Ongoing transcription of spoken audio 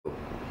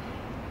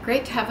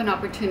Great to have an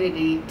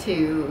opportunity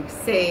to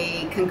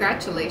say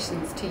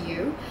congratulations to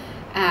you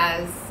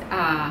as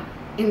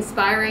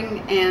inspiring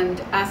and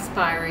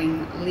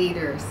aspiring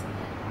leaders.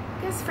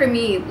 I guess for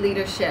me,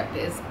 leadership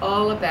is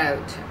all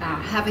about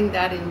having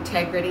that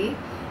integrity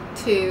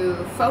to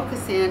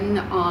focus in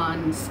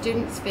on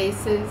students'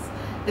 faces,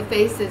 the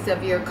faces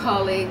of your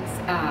colleagues,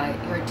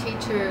 your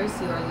teachers,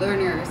 your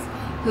learners,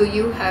 who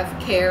you have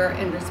care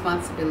and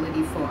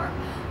responsibility for.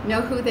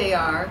 Know who they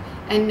are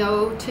and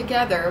know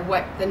together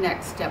what the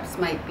next steps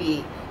might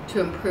be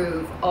to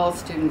improve all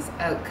students'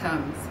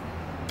 outcomes.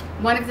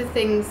 One of the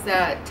things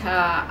that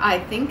I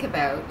think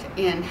about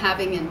in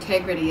having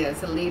integrity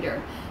as a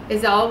leader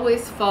is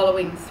always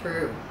following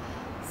through.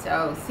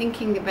 So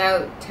thinking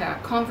about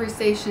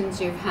conversations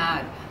you've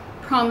had,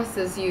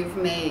 promises you've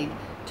made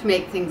to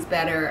make things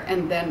better,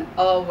 and then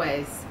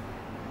always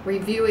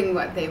reviewing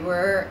what they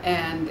were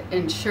and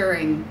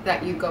ensuring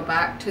that you go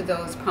back to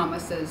those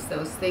promises,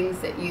 those things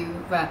that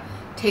you've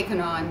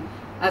taken on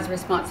as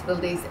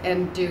responsibilities,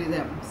 and do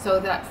them. So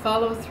that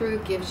follow through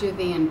gives you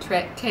the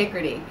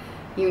integrity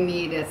you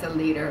need as a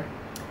leader.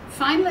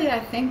 Finally, I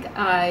think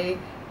I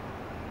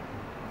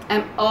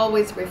am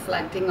always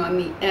reflecting on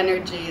the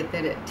energy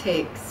that it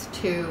takes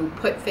to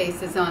put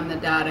faces on the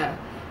data,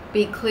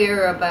 be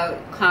clear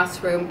about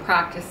classroom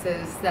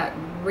practices that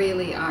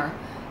really are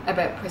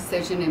about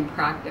precision in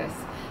practice,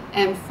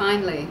 and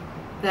finally,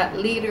 that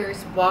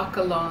leaders walk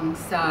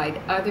alongside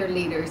other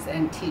leaders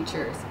and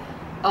teachers,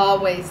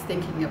 always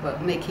thinking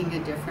about making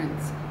a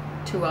difference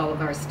to all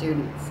of our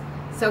students.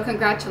 So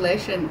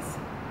congratulations,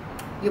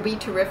 you'll be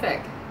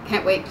terrific.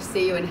 Can't wait to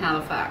see you in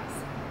Halifax.